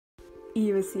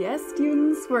EUCS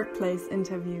Students Workplace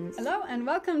Interviews. Hello and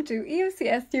welcome to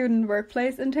EUCS Student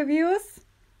Workplace Interviews,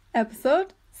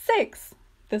 episode 6.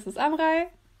 This is Amrei.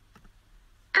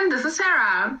 And this is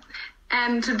Sarah.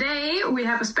 And today we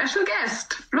have a special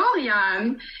guest,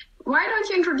 Florian. Why don't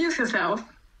you introduce yourself?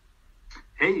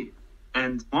 Hey,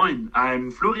 and moin, I'm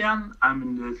Florian. I'm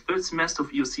in the third semester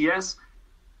of EUCS,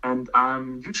 and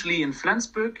I'm usually in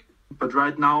Flensburg, but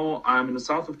right now I'm in the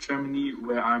south of Germany,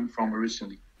 where I'm from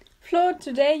originally. Flo,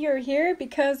 today you're here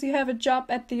because you have a job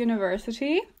at the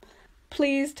university.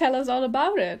 Please tell us all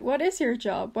about it. What is your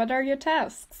job? What are your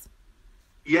tasks?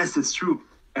 Yes, it's true.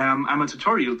 I'm a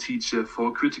tutorial teacher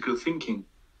for critical thinking.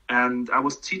 And I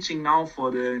was teaching now for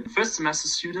the first semester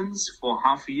students for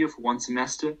half a year, for one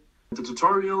semester. The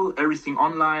tutorial, everything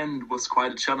online, was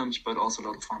quite a challenge, but also a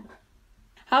lot of fun.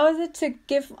 How is it to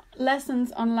give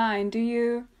lessons online? Do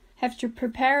you have to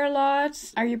prepare a lot?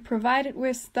 Are you provided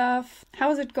with stuff?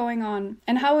 How is it going on?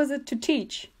 And how is it to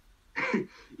teach?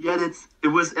 It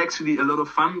was actually a lot of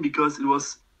fun because it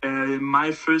was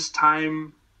my first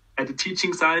time at the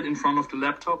teaching side in front of the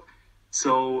laptop.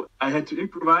 So I had to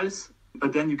improvise,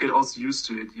 but then you get also used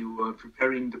to it. You are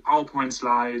preparing the PowerPoint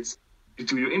slides, you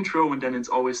do your intro, and then it's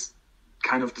always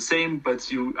kind of the same,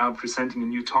 but you are presenting a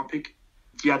new topic.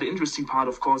 Yeah, the interesting part,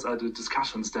 of course, are the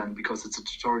discussions then, because it's a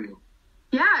tutorial.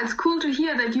 Yeah, it's cool to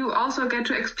hear that you also get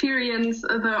to experience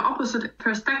the opposite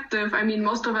perspective. I mean,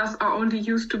 most of us are only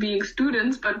used to being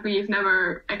students, but we've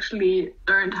never actually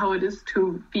learned how it is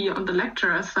to be on the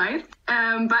lecturer side.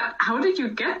 But how did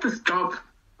you get this job?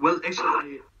 Well,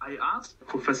 actually, I asked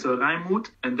Professor Reimuth,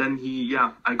 and then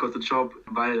I got the job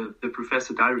via the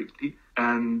professor directly.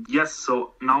 And yes,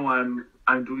 so now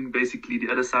I'm doing basically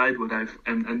the other side,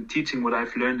 and teaching what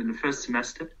I've learned in the first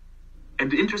semester. And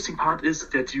the interesting part is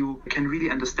that you can really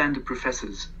understand the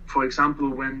professors. For example,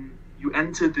 when you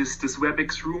enter this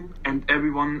WebEx room and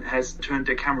everyone has turned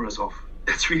their cameras off.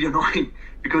 That's really annoying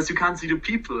because you can't see the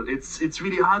people. It's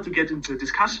really hard to get into a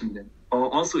discussion then.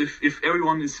 Or also if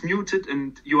everyone is muted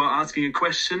and you are asking a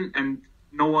question and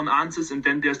no one answers and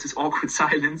then there's this awkward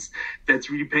silence,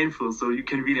 that's really painful. So you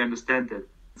can really understand that.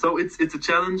 So it's a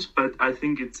challenge, but I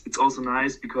think it's also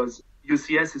nice because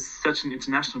UCS is such an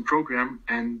international program,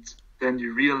 and then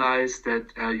you realize that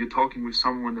you're talking with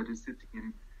someone that is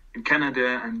sitting in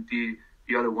Canada and the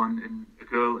other one a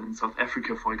girl in South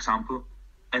Africa, for example.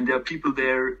 And there are people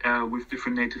there with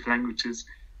different native languages,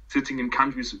 sitting in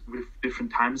countries with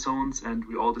different time zones, and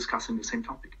we're all discussing the same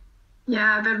topic.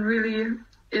 Yeah, that really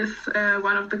is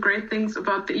one of the great things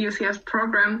about the EUCS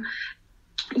program.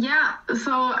 Yeah,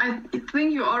 so I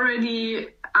think you already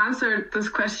answered this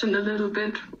question a little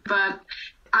bit, but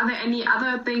are there any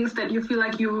other things that you feel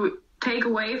like you take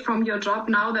away from your job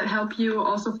now that help you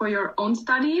also for your own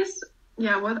studies?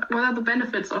 Yeah, what are the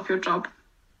benefits of your job?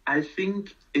 I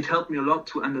think it helped me a lot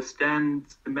to understand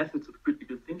the methods of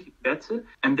critical thinking better.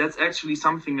 And that's actually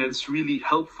something that's really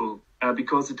helpful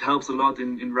because it helps a lot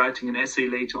in writing an essay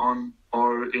later on,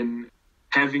 or in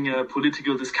having a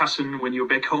political discussion when you're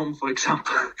back home, for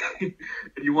example.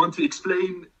 You want to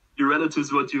explain your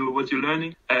relatives what you're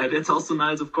learning. That's also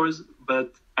nice, of course.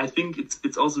 But I think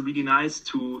it's also really nice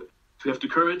to have the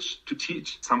courage to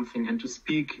teach something and to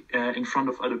speak in front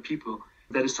of other people.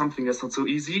 That is something that's not so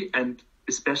easy, and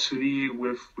especially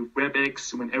with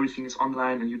WebEx, when everything is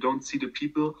online and you don't see the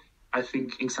people, I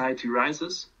think anxiety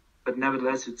rises. But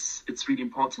nevertheless, it's really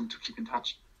important to keep in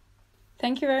touch.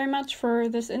 Thank you very much for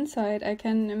this insight. I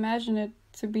can imagine it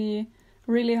to be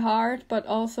really hard, but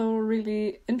also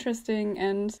really interesting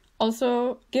and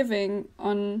also giving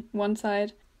on one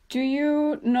side. Do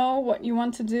you know what you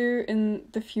want to do in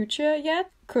the future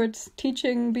yet? Could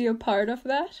teaching be a part of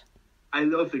that? I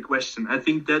love the question. I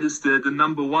think that is the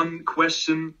number one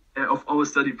question of our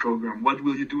study program. What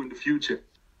will you do in the future?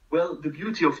 Well, the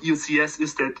beauty of EUCS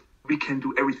is that we can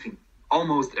do everything,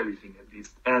 almost everything at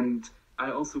least. And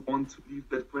I also want to leave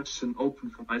that question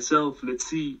open for myself. Let's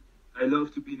see. I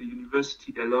love to be in the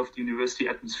university. I love the university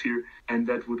atmosphere. And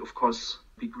that would, of course,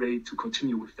 be great to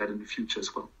continue with that in the future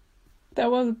as well. That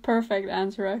was a perfect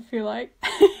answer, I feel like.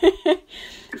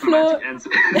 It's a magic answer.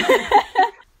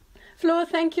 Flo,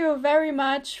 thank you very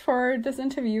much for this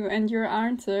interview and your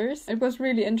answers. It was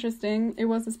really interesting. It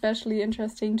was especially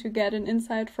interesting to get an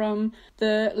insight from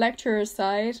the lecturer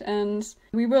side, and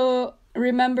we will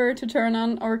remember to turn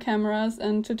on our cameras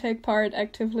and to take part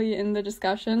actively in the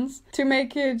discussions to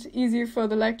make it easier for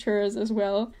the lecturers as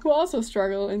well, who also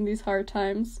struggle in these hard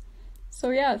times. So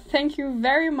yeah, thank you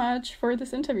very much for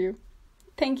this interview.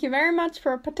 Thank you very much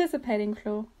for participating,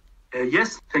 Flo.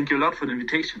 Yes, thank you a lot for the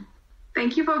invitation.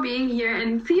 Thank you for being here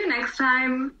and see you next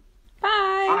time.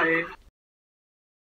 Bye. Bye.